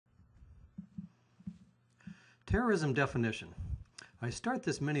Terrorism definition. I start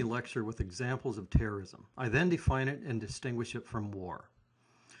this mini lecture with examples of terrorism. I then define it and distinguish it from war.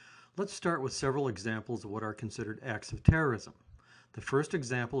 Let's start with several examples of what are considered acts of terrorism. The first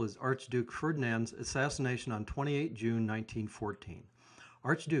example is Archduke Ferdinand's assassination on 28 June 1914.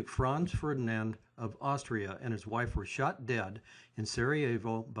 Archduke Franz Ferdinand of Austria and his wife were shot dead in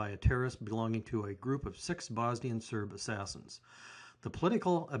Sarajevo by a terrorist belonging to a group of 6 Bosnian Serb assassins. The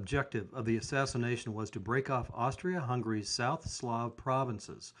political objective of the assassination was to break off Austria-Hungary's South Slav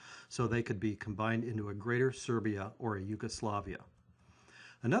provinces so they could be combined into a greater Serbia or a Yugoslavia.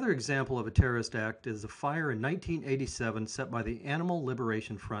 Another example of a terrorist act is the fire in 1987 set by the Animal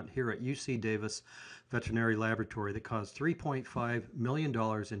Liberation Front here at UC Davis Veterinary Laboratory that caused $3.5 million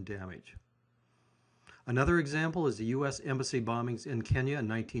in damage. Another example is the U.S. embassy bombings in Kenya in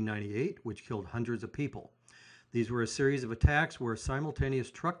 1998, which killed hundreds of people. These were a series of attacks where simultaneous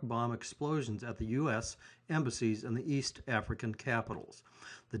truck bomb explosions at the U.S. embassies in the East African capitals.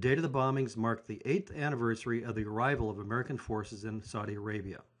 The date of the bombings marked the 8th anniversary of the arrival of American forces in Saudi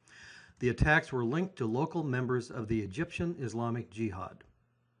Arabia. The attacks were linked to local members of the Egyptian Islamic Jihad.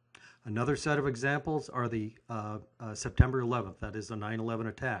 Another set of examples are the September 11th, that is the 9/11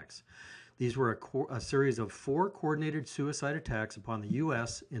 attacks. These were a series of 4 coordinated suicide attacks upon the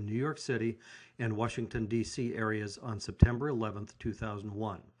U.S. in New York City and Washington, D.C. areas on September 11,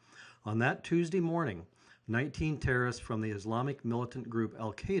 2001. On that Tuesday morning, 19 terrorists from the Islamic militant group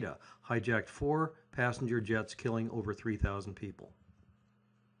Al-Qaeda hijacked 4 passenger jets, killing over 3,000 people.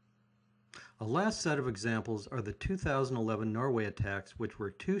 A last set of examples are the 2011 Norway attacks, which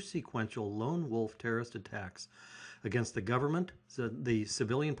were 2 sequential lone wolf terrorist attacks against the government, the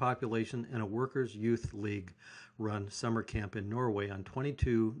civilian population, and a Workers' Youth League-run summer camp in Norway on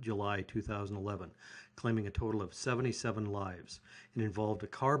 22 July 2011, claiming a total of 77 lives. It involved a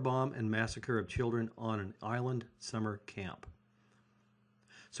car bomb and massacre of children on an island summer camp.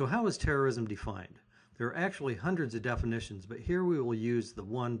 So how is terrorism defined? There are actually hundreds of definitions, but here we will use the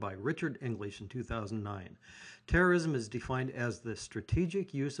one by Richard English in 2009. Terrorism is defined as the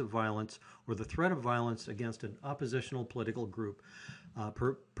strategic use of violence or the threat of violence against an oppositional political group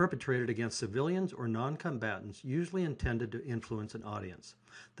perpetrated against civilians or non-combatants, usually intended to influence an audience.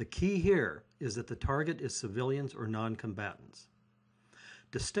 The key here is that the target is civilians or non-combatants.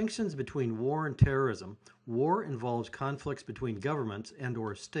 Distinctions between war and terrorism. War involves conflicts between governments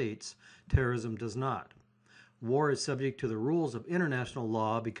and/or states. Terrorism does not. War is subject to the rules of international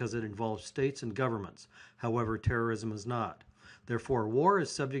law because it involves states and governments. However, terrorism is not. Therefore, war is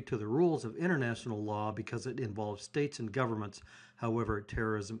subject to the rules of international law because it involves states and governments. However,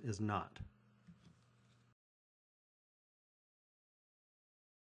 terrorism is not.